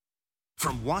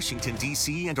From Washington,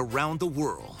 D.C. and around the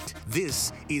world,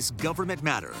 this is Government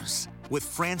Matters with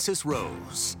Francis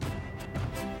Rose.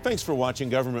 Thanks for watching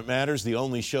Government Matters, the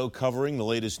only show covering the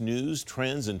latest news,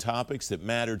 trends, and topics that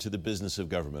matter to the business of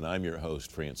government. I'm your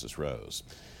host, Francis Rose.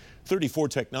 34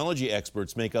 technology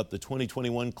experts make up the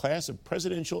 2021 class of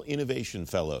Presidential Innovation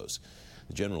Fellows.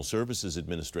 The General Services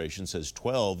Administration says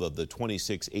 12 of the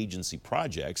 26 agency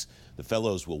projects the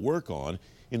fellows will work on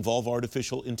involve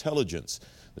artificial intelligence.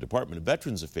 The Department of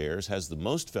Veterans Affairs has the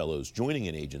most fellows joining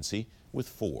an agency with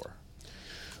 4.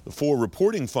 The 4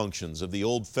 reporting functions of the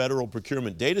old Federal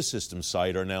Procurement Data System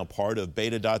site are now part of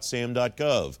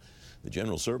beta.sam.gov. The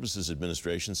General Services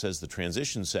Administration says the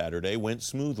transition Saturday went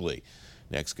smoothly.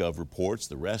 NextGov reports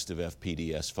the rest of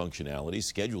FPDS functionality is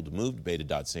scheduled to move to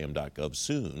beta.sam.gov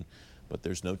soon, but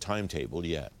there's no timetable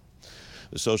yet.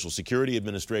 The Social Security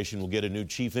Administration will get a new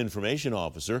Chief Information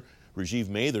Officer. Rajiv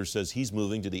Mather says he's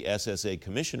moving to the SSA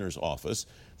Commissioner's Office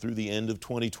through the end of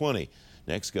 2020.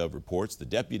 NextGov reports the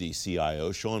Deputy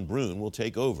CIO, Sean Brune, will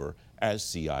take over as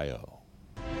CIO.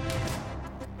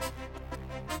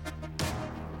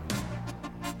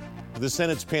 The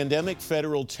Senate's Pandemic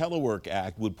Federal Telework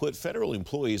Act would put federal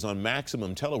employees on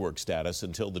maximum telework status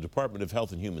until the Department of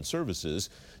Health and Human Services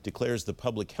declares the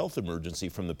public health emergency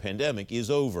from the pandemic is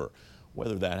over.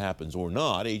 Whether that happens or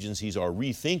not, agencies are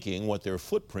rethinking what their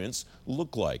footprints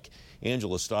look like.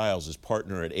 Angela Stiles is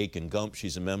partner at Akin Gump.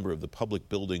 She's a member of the Public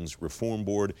Buildings Reform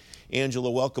Board. Angela,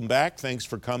 welcome back. Thanks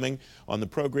for coming on the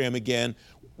program again.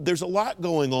 There's a lot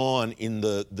going on in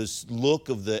this look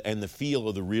of and the feel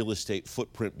of the real estate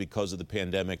footprint because of the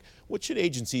pandemic. What should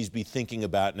agencies be thinking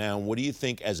about now? And what do you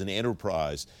think, as an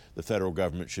enterprise, the federal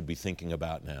government should be thinking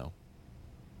about now?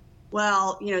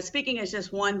 Well, speaking as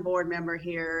just one board member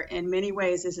here, in many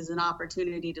ways, this is an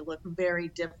opportunity to look very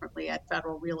differently at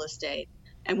federal real estate.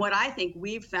 And what I think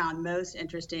we've found most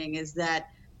interesting is that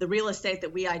the real estate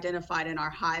that we identified in our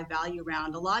high value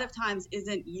round a lot of times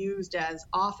isn't used as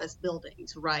office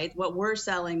buildings, right? What we're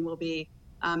selling will be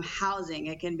housing.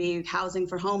 It can be housing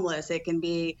for homeless. It can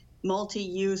be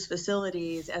multi-use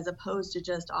facilities as opposed to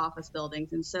just office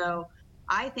buildings. And so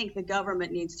I think the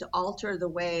government needs to alter the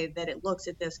way that it looks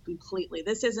at this completely.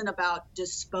 This isn't about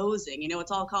disposing.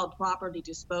 It's all called property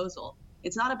disposal.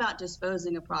 It's not about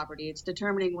disposing of property. It's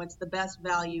determining what's the best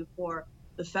value for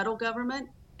the federal government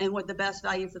and what the best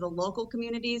value for the local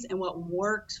communities and what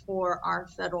works for our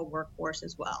federal workforce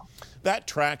as well. That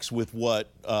tracks with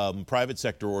what private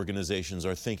sector organizations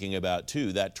are thinking about,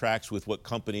 too. That tracks with what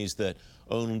companies that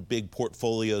own big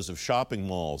portfolios of shopping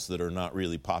malls that are not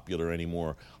really popular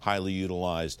anymore, highly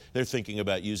utilized. They're thinking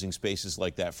about using spaces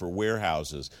like that for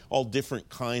warehouses, all different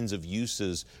kinds of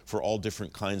uses for all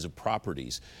different kinds of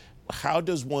properties. How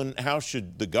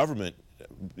should the government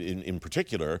in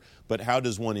particular, but how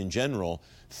does one in general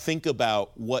think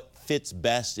about what fits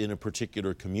best in a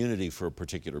particular community for a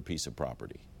particular piece of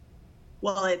property?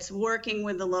 Well, it's working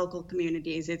with the local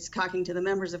communities. It's talking to the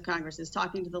members of Congress. It's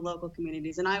talking to the local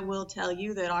communities. And I will tell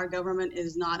you that our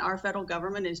federal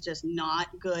government is just not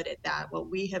good at that. What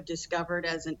we have discovered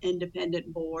as an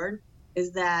independent board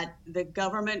is that the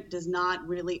government does not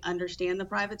really understand the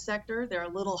private sector. They're a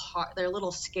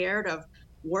little scared of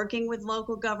working with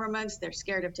local governments. They're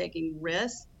scared of taking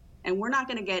risks. And we're not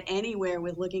going to get anywhere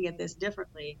with looking at this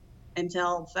differently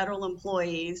until federal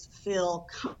employees feel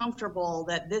comfortable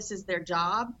that this is their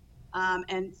job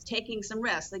and taking some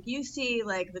risks. Like you see,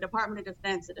 like the Department of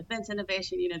Defense, the Defense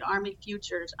Innovation Unit, Army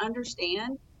Futures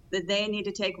understand that they need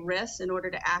to take risks in order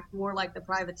to act more like the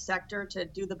private sector to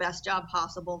do the best job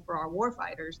possible for our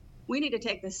warfighters. We need to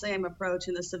take the same approach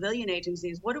in the civilian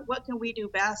agencies. What can we do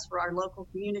best for our local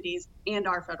communities and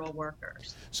our federal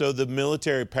workers? So the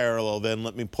military parallel, then,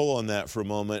 let me pull on that for a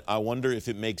moment. I wonder if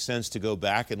it makes sense to go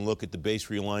back and look at the base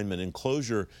realignment and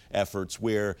closure efforts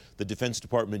where the Defense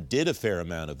Department did a fair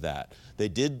amount of that. They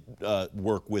did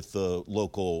work with the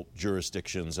local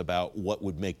jurisdictions about what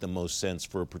would make the most sense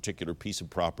for a particular piece of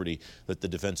property that the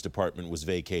Defense Department was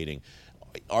vacating.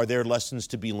 Are there lessons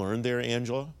to be learned there,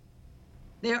 Angela?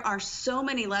 There are so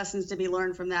many lessons to be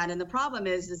learned from that. And the problem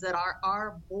is that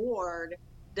our board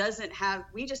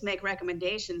we just make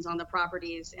recommendations on the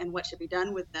properties and what should be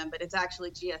done with them, but it's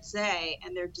actually GSA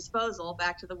and their disposal,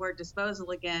 back to the word disposal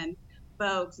again,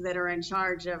 folks that are in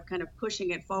charge of kind of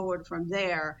pushing it forward from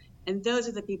there. And those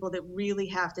are the people that really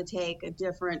have to take a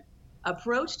different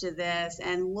approach to this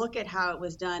and look at how it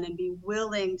was done and be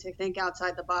willing to think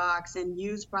outside the box and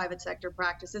use private sector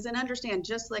practices and understand,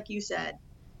 just like you said,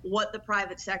 what the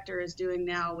private sector is doing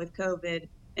now with COVID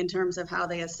in terms of how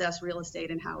they assess real estate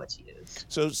and how it's used.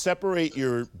 So separate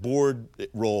your board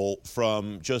role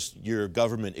from just your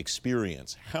government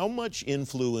experience. How much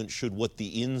influence should what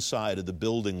the inside of the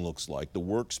building looks like, the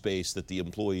workspace that the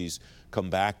employees come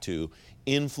back to,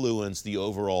 influence the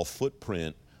overall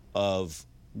footprint of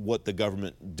what the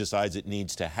government decides it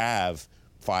needs to have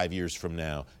 5 years from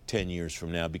now, 10 years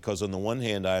from now? Because on the one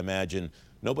hand, I imagine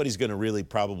nobody's going to really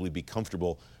probably be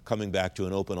comfortable coming back to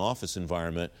an open office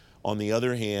environment. On the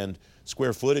other hand,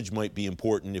 square footage might be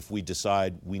important if we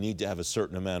decide we need to have a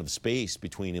certain amount of space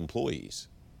between employees.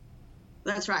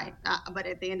 That's right. But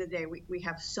at the end of the day, we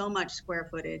have so much square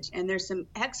footage, and there's some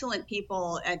excellent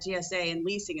people at GSA and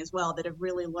leasing as well that have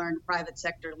really learned private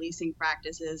sector leasing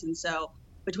practices. And so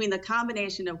between the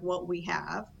combination of what we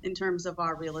have in terms of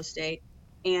our real estate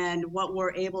and what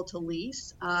we're able to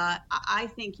lease, I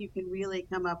think you can really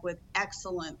come up with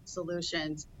excellent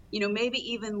solutions, maybe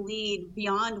even lead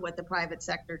beyond what the private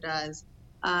sector does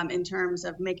in terms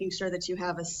of making sure that you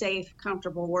have a safe,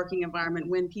 comfortable working environment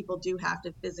when people do have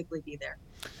to physically be there.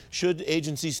 Should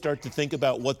agencies start to think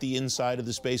about what the inside of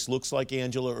the space looks like,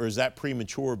 Angela, or is that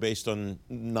premature based on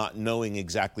not knowing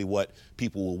exactly what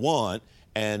people will want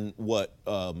and what,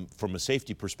 from a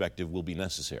safety perspective, will be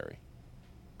necessary?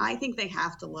 I think they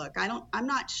have to look. I'm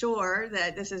not sure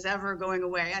that this is ever going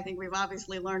away. I think we've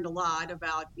obviously learned a lot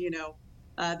about,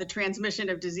 the transmission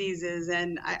of diseases.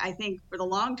 And I think for the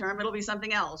long term, it'll be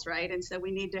something else, right? And so we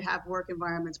need to have work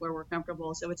environments where we're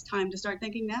comfortable. So it's time to start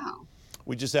thinking now.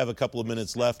 We just have a couple of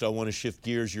minutes left. I want to shift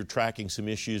gears. You're tracking some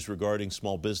issues regarding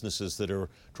small businesses that are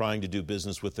trying to do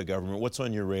business with the government. What's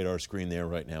on your radar screen there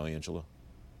right now, Angela?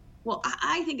 Well,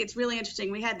 I think it's really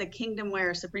interesting. We had the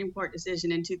Kingdomware Supreme Court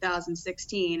decision in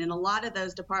 2016, and a lot of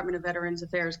those Department of Veterans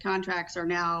Affairs contracts are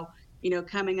now,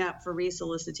 coming up for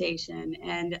resolicitation.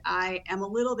 And I am a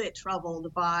little bit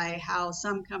troubled by how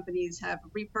some companies have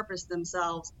repurposed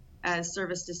themselves as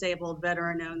service-disabled,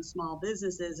 veteran-owned small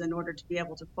businesses in order to be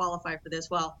able to qualify for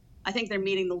this. Well, I think they're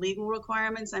meeting the legal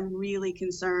requirements. I'm really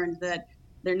concerned that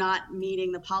they're not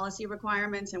meeting the policy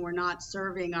requirements, and we're not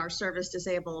serving our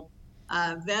service-disabled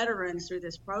veterans through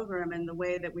this program in the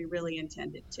way that we really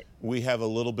intended to. We have a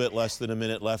little bit less than a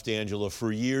minute left, Angela.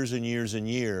 For years and years and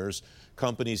years,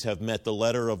 companies have met the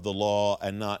letter of the law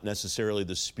and not necessarily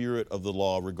the spirit of the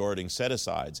law regarding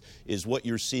set-asides. Is what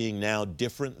you're seeing now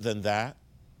different than that?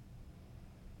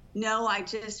 No,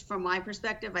 from my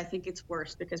perspective, I think it's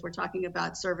worse because we're talking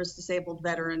about service-disabled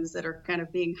veterans that are kind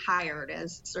of being hired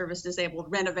as service-disabled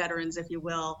rent-a-veterans, if you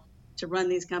will, to run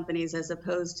these companies as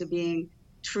opposed to being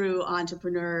true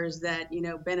entrepreneurs that,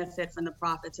 benefit from the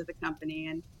profits of the company.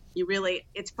 And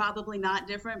it's probably not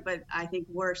different, but I think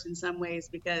worse in some ways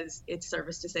because it's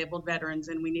service-disabled veterans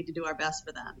and we need to do our best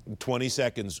for them. 20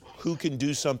 seconds. Who can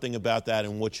do something about that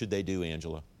and what should they do,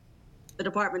 Angela? The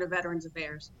Department of Veterans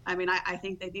Affairs. I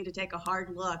think they need to take a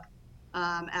hard look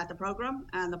at the program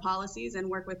and the policies and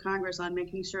work with Congress on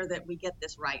making sure that we get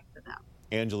this right for them.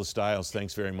 Angela Stiles,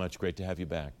 thanks very much. Great to have you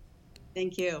back.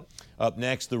 Thank you. Up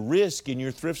next, the risk in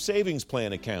your Thrift Savings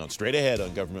Plan account. Straight ahead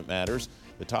on Government Matters,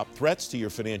 the top threats to your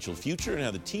financial future and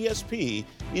how the TSP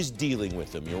is dealing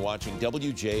with them. You're watching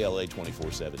WJLA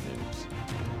 24/7 News.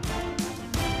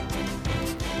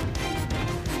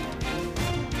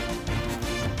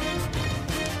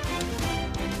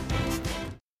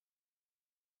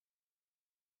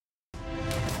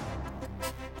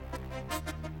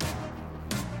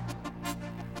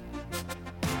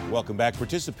 Welcome back.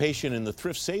 Participation in the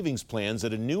Thrift Savings Plan's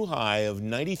at a new high of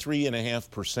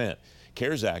 93.5%.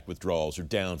 CARES Act withdrawals are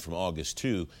down from August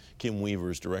 2. Kim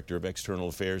Weaver is Director of External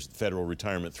Affairs at the Federal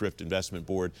Retirement Thrift Investment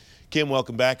Board. Kim,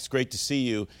 welcome back. It's great to see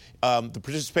you. The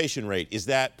participation rate, is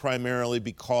that primarily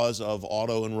because of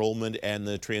auto enrollment and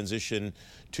the transition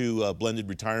to blended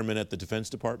retirement at the Defense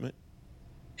Department?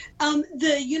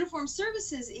 The uniform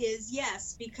services is,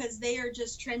 yes, because they are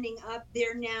just trending up.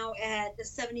 They're now at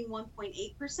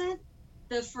 71.8%.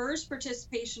 The first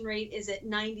participation rate is at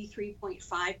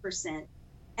 93.5%.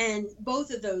 And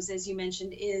both of those, as you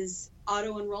mentioned, is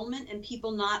auto enrollment and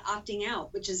people not opting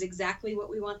out, which is exactly what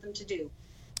we want them to do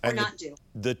or not do.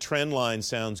 The trend line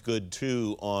sounds good,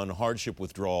 too, on hardship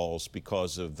withdrawals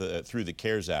because of through the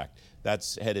CARES Act.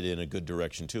 That's headed in a good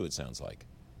direction, too, it sounds like.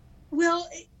 Well,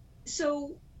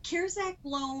 so CARES Act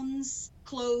loans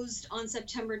closed on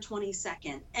September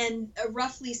 22nd, and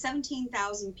roughly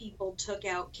 17,000 people took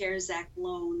out CARES Act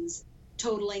loans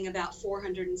totaling about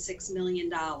 $406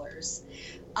 million.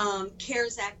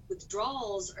 CARES Act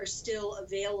withdrawals are still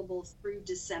available through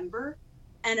December,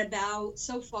 and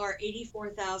so far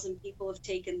 84,000 people have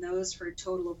taken those for a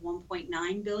total of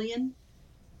 $1.9 billion.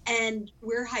 And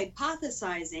we're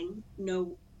hypothesizing,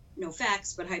 no no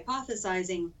facts, but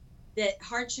hypothesizing that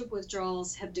hardship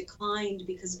withdrawals have declined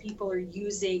because people are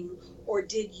using or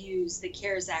did use the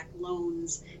CARES Act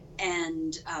loans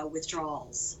and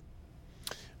withdrawals.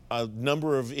 A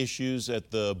number of issues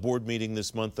at the board meeting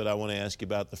this month that I want to ask you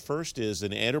about. The first is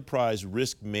an enterprise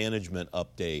risk management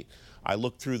update. I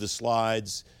looked through the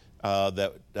slides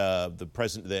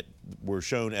that were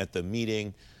shown at the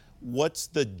meeting. What's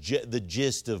the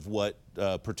gist of what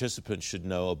participants should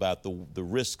know about the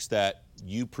risks that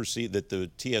you perceive, that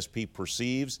the TSP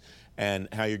perceives, and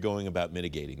how you're going about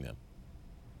mitigating them?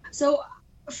 So,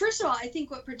 first of all, I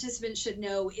think what participants should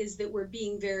know is that we're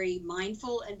being very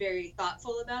mindful and very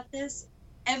thoughtful about this.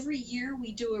 Every year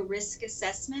we do a risk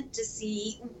assessment to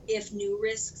see if new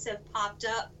risks have popped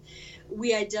up.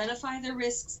 We identify the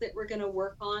risks that we're going to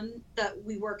work on, that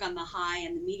we work on the high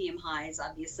and the medium highs,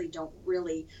 obviously don't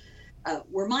really,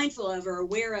 we're mindful of or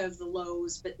aware of the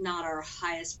lows, but not our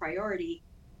highest priority.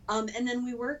 And then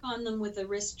we work on them with a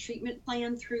risk treatment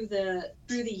plan through the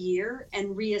year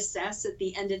and reassess at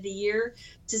the end of the year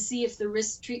to see if the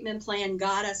risk treatment plan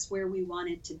got us where we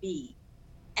wanted to be.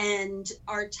 And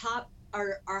our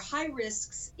high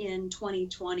risks in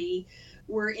 2020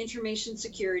 were information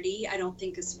security. I don't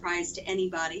think a surprise to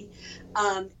anybody.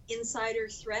 Insider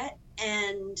threat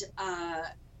and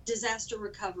disaster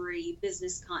recovery,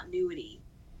 business continuity.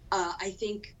 I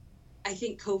think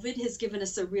COVID has given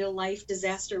us a real life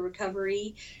disaster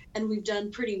recovery, and we've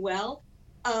done pretty well.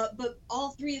 But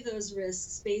all three of those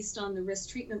risks, based on the risk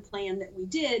treatment plan that we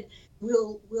did,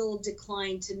 will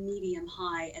decline to medium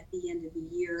high at the end of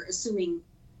the year, assuming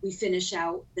we finish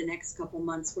out the next couple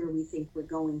months where we think we're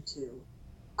going to.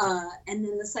 And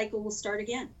then the cycle will start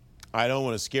again. I don't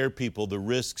want to scare people. The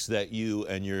risks that you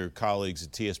and your colleagues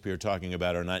at TSP are talking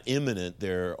about are not imminent.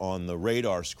 They're on the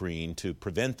radar screen. To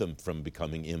prevent them from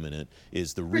becoming imminent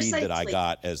is the read that I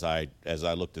got as I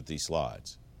looked at these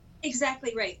slides.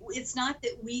 Exactly right. It's not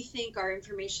that we think our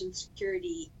information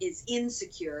security is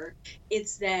insecure.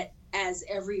 It's that, as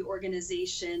every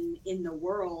organization in the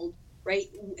world, right,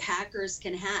 hackers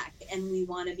can hack, and we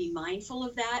want to be mindful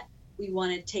of that. We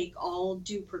want to take all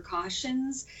due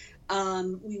precautions.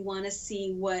 We want to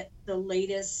see what the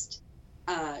latest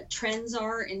trends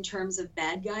are in terms of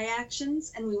bad guy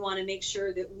actions, and we want to make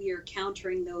sure that we are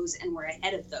countering those and we're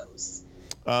ahead of those.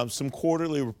 Some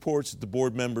quarterly reports that the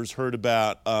board members heard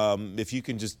about. If you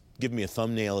can just give me a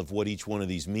thumbnail of what each one of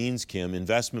these means, Kim: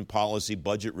 investment policy,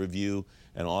 budget review,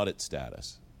 and audit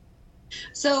status.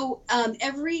 So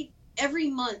every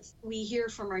month we hear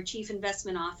from our chief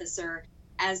investment officer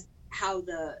as how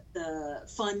the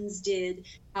funds did,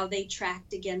 how they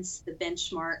tracked against the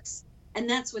benchmarks. And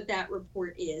that's what that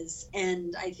report is.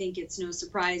 And I think it's no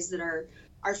surprise that our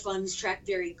funds track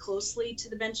very closely to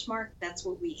the benchmark. That's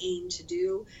what we aim to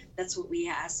do. That's what we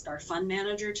asked our fund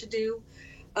manager to do.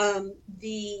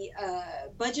 The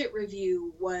budget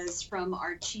review was from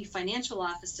our chief financial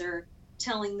officer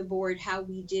telling the board how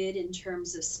we did in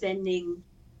terms of spending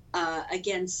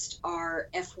against our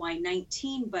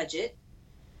FY19 budget.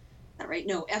 Right?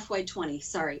 No,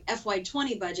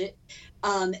 FY20 budget.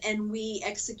 And we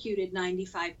executed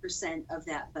 95% of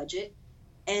that budget.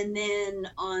 And then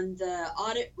on the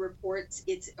audit reports,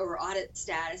 or audit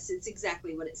status, it's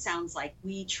exactly what it sounds like.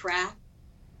 We track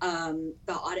the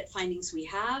audit findings we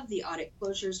have, the audit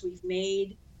closures we've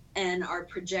made, and our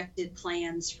projected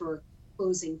plans for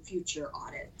closing future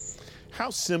audits. How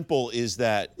simple is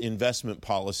that investment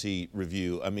policy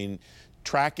review? I mean,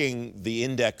 tracking the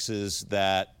indexes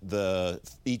that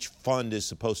each fund is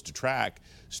supposed to track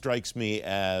strikes me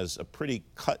as a pretty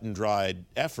cut and dried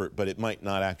effort, but it might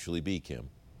not actually be, Kim.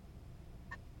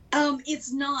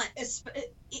 It's not.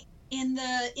 In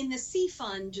the C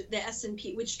fund, the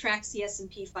S&P, which tracks the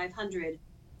S&P 500,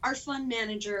 our fund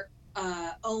manager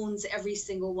owns every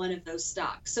single one of those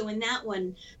stocks. So in that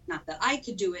one, not that I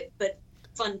could do it, but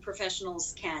fund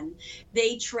professionals can.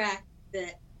 They track the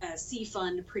C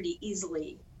fund pretty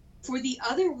easily. For the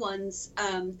other ones,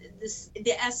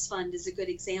 the S fund is a good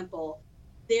example.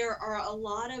 There are a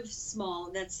lot of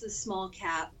that's the small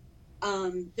cap.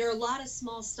 There are a lot of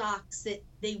small stocks that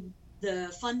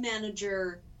the fund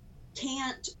manager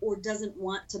can't or doesn't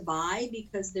want to buy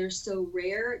because they're so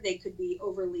rare. They could be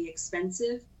overly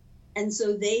expensive. And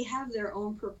so they have their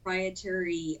own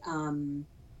proprietary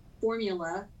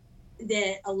formula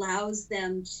that allows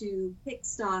them to pick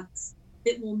stocks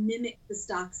that will mimic the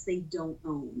stocks they don't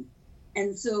own.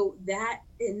 And so that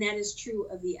is true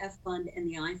of the F fund and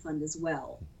the I fund as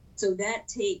well. So that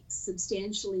takes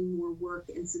substantially more work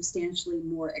and substantially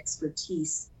more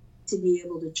expertise to be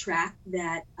able to track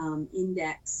that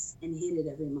index and hit it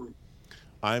every month.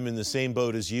 I'm in the same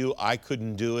boat as you. I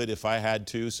couldn't do it if I had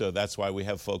to, so that's why we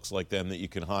have folks like them that you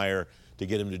can hire to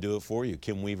get them to do it for you.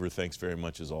 Kim Weaver, thanks very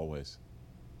much as always.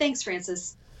 Thanks,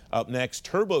 Francis. Up next,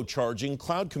 turbocharging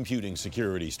cloud computing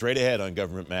security. Straight ahead on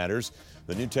Government Matters,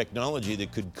 the new technology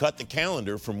that could cut the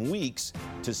calendar from weeks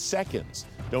to seconds.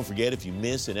 Don't forget, if you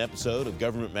miss an episode of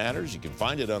Government Matters, you can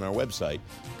find it on our website,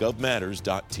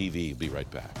 govmatters.tv. Be right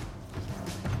back.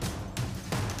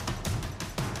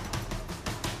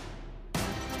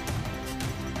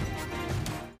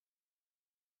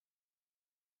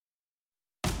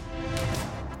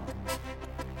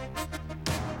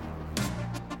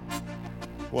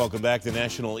 Welcome back. The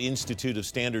National Institute of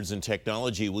Standards and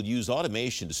Technology will use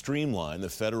automation to streamline the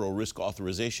Federal Risk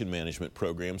Authorization Management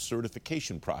Program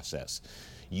certification process.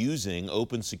 Using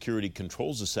open security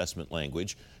controls assessment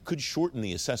language could shorten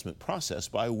the assessment process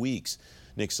by weeks.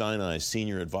 Nick Sinai,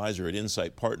 Senior Advisor at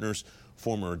Insight Partners,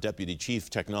 former Deputy Chief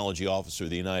Technology Officer of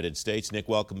the United States. Nick,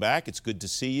 welcome back. It's good to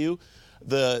see you.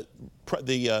 The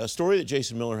story that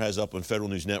Jason Miller has up on Federal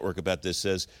News Network about this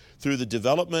says, through the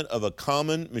development of a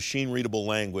common machine-readable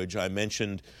language, I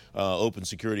mentioned open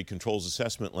security controls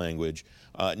assessment language,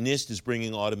 NIST is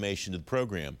bringing automation to the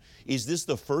program. Is this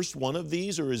the first one of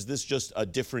these, or is this just a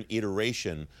different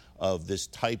iteration of this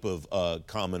type of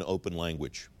common open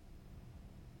language?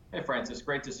 Hey, Francis,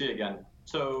 great to see you again.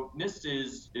 So NIST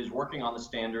is working on the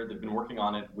standard. They've been working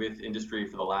on it with industry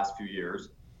for the last few years.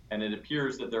 And it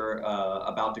appears that they're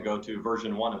about to go to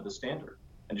version 1 of the standard.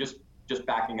 And just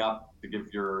backing up to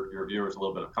give your viewers a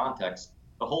little bit of context,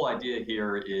 the whole idea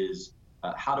here is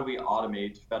how do we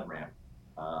automate FedRAMP?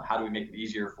 How do we make it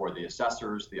easier for the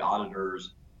assessors, the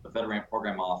auditors, the FedRAMP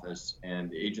program office, and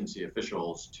the agency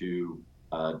officials to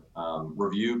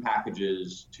review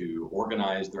packages, to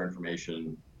organize their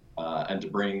information, and to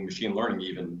bring machine learning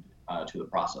even to the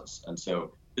process. And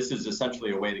so this is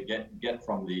essentially a way to get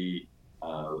from the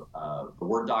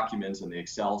Word documents and the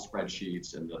Excel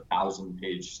spreadsheets and the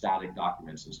 1,000-page static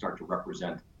documents and start to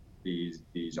represent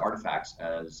these artifacts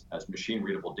as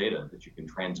machine-readable data that you can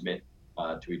transmit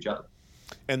to each other.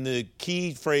 And the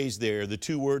key phrase there, the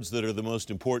two words that are the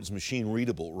most important, is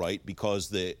machine-readable, right?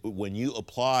 Because when you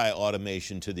apply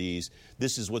automation to these,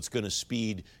 this is what's going to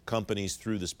speed companies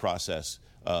through this process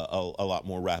a lot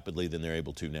more rapidly than they're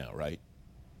able to now, right?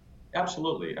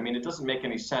 Absolutely. I mean, it doesn't make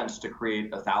any sense to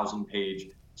create a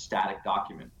 1,000-page static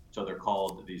document. So they're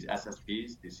called these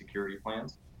SSPs, these security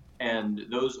plans. And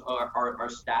those are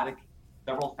static,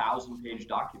 several 1,000-page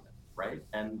documents, right?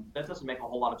 And that doesn't make a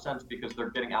whole lot of sense because they're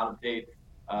getting out of date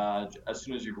as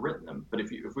soon as you've written them. But if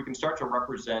we can start to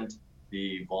represent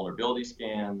the vulnerability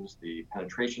scans, the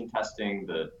penetration testing,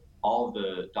 all of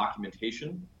the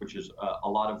documentation, which is a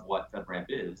lot of what FedRAMP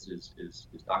is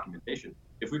documentation.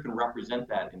 If we can represent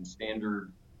that in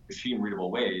standard machine-readable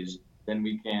ways, then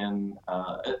we can,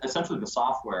 essentially the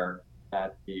software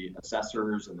that the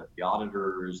assessors and the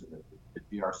auditors and the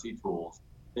GRC tools,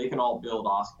 they can all build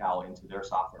OSCAL into their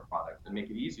software product and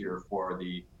make it easier for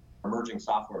the emerging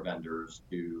software vendors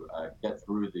to get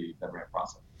through the FedRAMP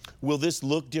process. Will this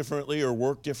look differently or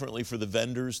work differently for the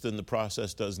vendors than the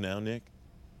process does now, Nick?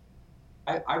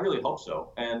 I really hope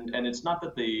so. And it's not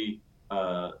that the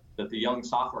young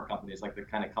software companies, like the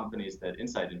kind of companies that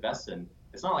Insight invests in,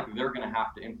 it's not like they're going to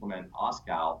have to implement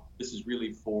OSCAL. This is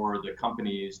really for the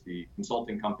companies, the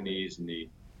consulting companies, and the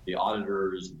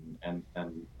auditors and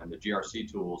the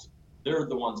GRC tools. They're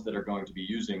the ones that are going to be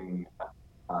using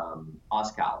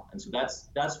OSCAL. And so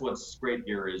that's what's great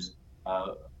here is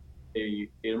an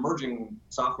emerging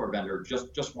software vendor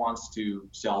just wants to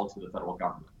sell to the federal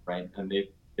government, right? And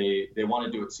they want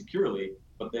to do it securely,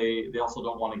 but they also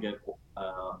don't want to get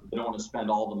they don't want to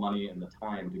spend all the money and the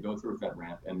time to go through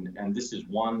FedRAMP. And this is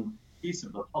one piece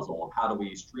of the puzzle of how do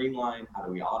we streamline, how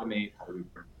do we automate, how do we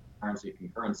bring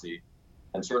concurrency.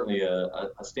 And certainly a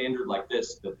standard like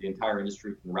this that the entire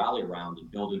industry can rally around and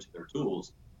build into their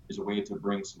tools is a way to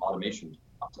bring some automation to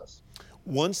the process.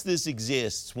 Once this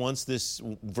exists, once this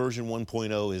version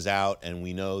 1.0 is out and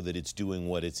we know that it's doing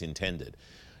what it's intended,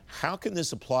 how can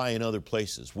this apply in other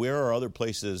places? Where are other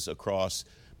places across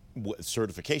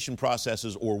certification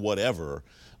processes or whatever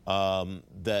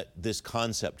that this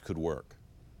concept could work?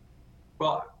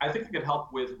 Well, I think it could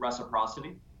help with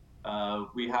reciprocity.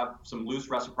 We have some loose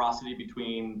reciprocity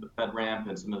between the FedRAMP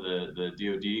and some of the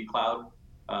DoD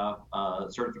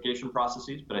cloud certification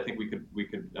processes, but I think we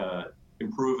could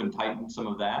improve and tighten some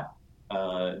of that.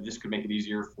 This could make it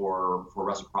easier for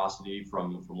reciprocity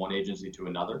from one agency to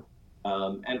another.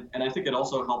 And I think it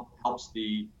also helps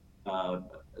the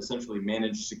essentially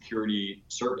managed security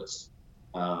service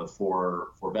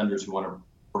for vendors who want to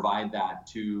provide that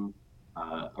to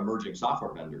emerging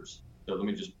software vendors. So let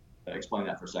me just explain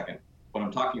that for a second. What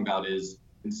I'm talking about is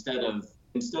instead of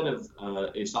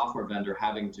a software vendor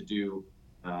having to do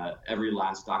every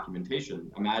last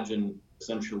documentation, imagine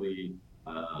essentially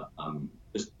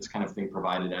this kind of thing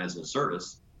provided as a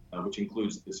service, which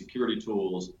includes the security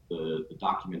tools, the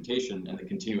documentation, and the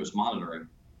continuous monitoring.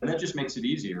 And that just makes it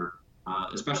easier,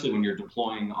 especially when you're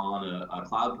deploying on a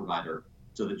cloud provider,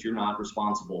 so that you're not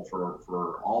responsible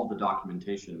for all the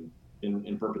documentation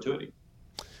in perpetuity.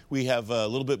 We have a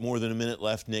little bit more than a minute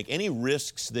left, Nick. Any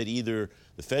risks that either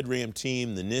the FedRAMP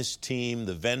team, the NIST team,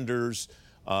 the vendors,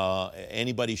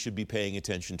 anybody should be paying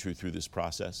attention to through this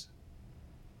process?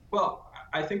 Well,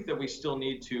 I think that we still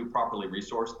need to properly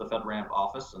resource the FedRAMP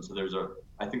office, and so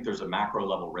I think there's a macro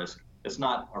level risk. It's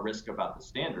not a risk about the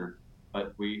standard,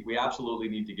 but we absolutely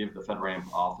need to give the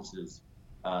FedRAMP offices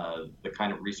the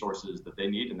kind of resources that they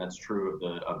need, and that's true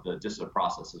of the DISA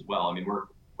process as well. I mean, we're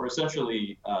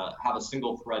essentially have a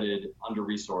single-threaded,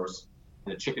 under-resourced,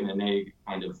 and a chicken and egg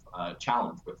kind of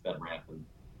challenge with FedRAMP,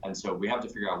 and so we have to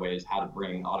figure out ways how to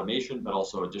bring automation, but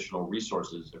also additional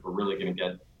resources if we're really going to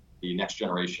get the next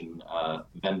generation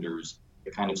vendors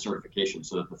the kind of certification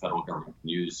so that the federal government can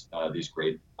use these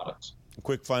great products. A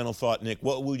quick final thought, Nick.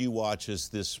 What will you watch as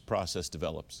this process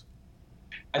develops?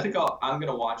 I think I'm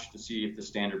going to watch to see if the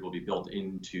standard will be built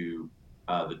into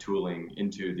the tooling,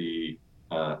 into the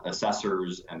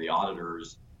assessors and the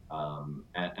auditors,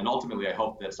 and ultimately I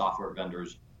hope that software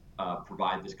vendors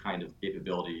provide this kind of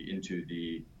capability into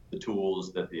the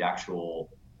tools that the actual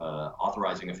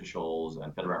authorizing officials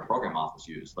and FedRAMP program office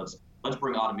use. Let's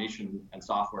bring automation and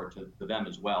software to them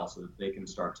as well, so that they can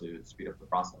start to speed up the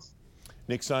process.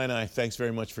 Nick Sinai, thanks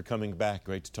very much for coming back.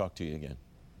 Great to talk to you again.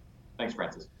 Thanks,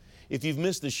 Francis. If you've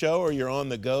missed the show or you're on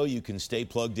the go, you can stay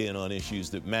plugged in on issues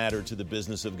that matter to the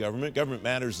business of government. Government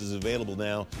Matters is available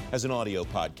now as an audio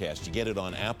podcast. You get it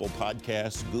on Apple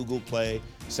Podcasts, Google Play,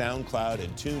 SoundCloud,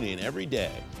 and TuneIn every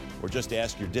day. Or just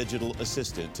ask your digital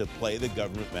assistant to play the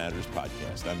Government Matters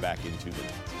podcast. I'm back in 2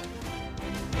 minutes.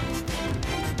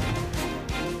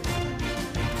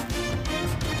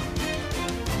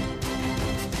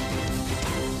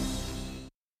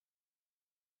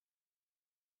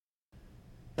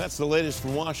 That's the latest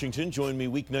from Washington. Join me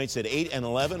weeknights at 8 and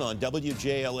 11 on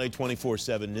WJLA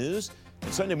 24/7 News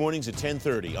and Sunday mornings at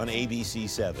 10:30 on ABC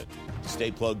 7.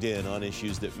 Stay plugged in on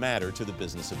issues that matter to the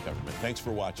business of government. Thanks for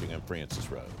watching. I'm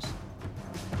Francis Rose.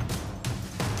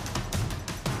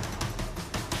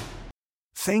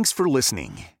 Thanks for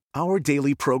listening. Our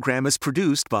daily program is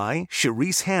produced by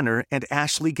Sharice Hanner and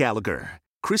Ashley Gallagher.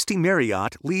 Christy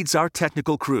Marriott leads our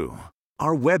technical crew.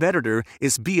 Our web editor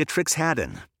is Beatrix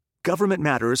Haddon. Government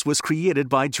Matters was created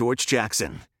by George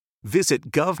Jackson.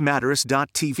 Visit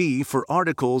govmatters.tv for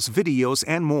articles, videos,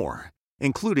 and more,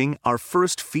 including our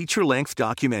first feature-length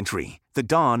documentary, The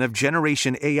Dawn of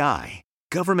Generation AI.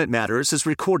 Government Matters is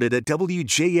recorded at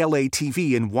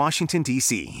WJLA-TV in Washington,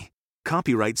 D.C.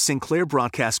 Copyright Sinclair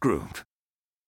Broadcast Group.